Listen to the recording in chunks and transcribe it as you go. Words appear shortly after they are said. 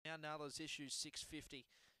now. Nala's Issue 650.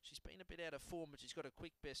 She's been a bit out of form, but she's got a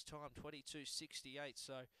quick best time, 22.68.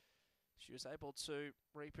 So she was able to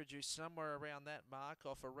reproduce somewhere around that mark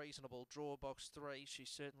off a reasonable draw, box 3. She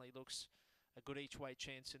certainly looks a good each-way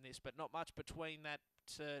chance in this, but not much between that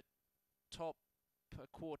top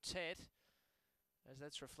quartet, as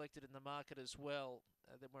that's reflected in the market as well.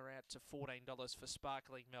 Then we're out to $14 for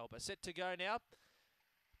Sparkling Melba. Set to go now.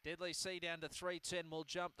 Deadly Sea down to 3.10 will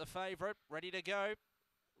jump the favourite. Ready to go.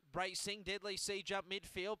 Racing, Deadly Sea jump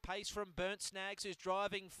midfield. Pace from Burnt Snags, who's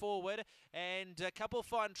driving forward. And a couple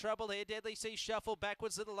find trouble here. Deadly Sea shuffle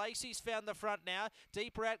backwards. Little Lacey's found the front now.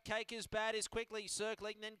 Deeper out, Cake is Bad is quickly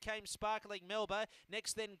circling. Then came Sparkling Melba.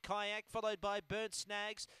 Next then Kayak, followed by Burnt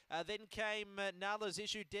Snags. Then came Nala's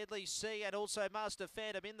Issue, Deadly Sea, and also Master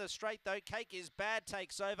Phantom. In the straight though, Cake is Bad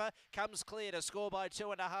takes over. Comes clear to score by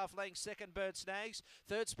 2.5 lengths. Second Burnt Snags.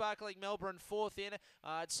 Third Sparkling Melba and fourth in.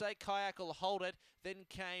 I'd say Kayak will hold it. Then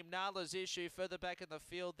came Nala's Issue further back in the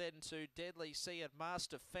field, then to Deadly Sea and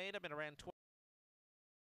Master Phantom in around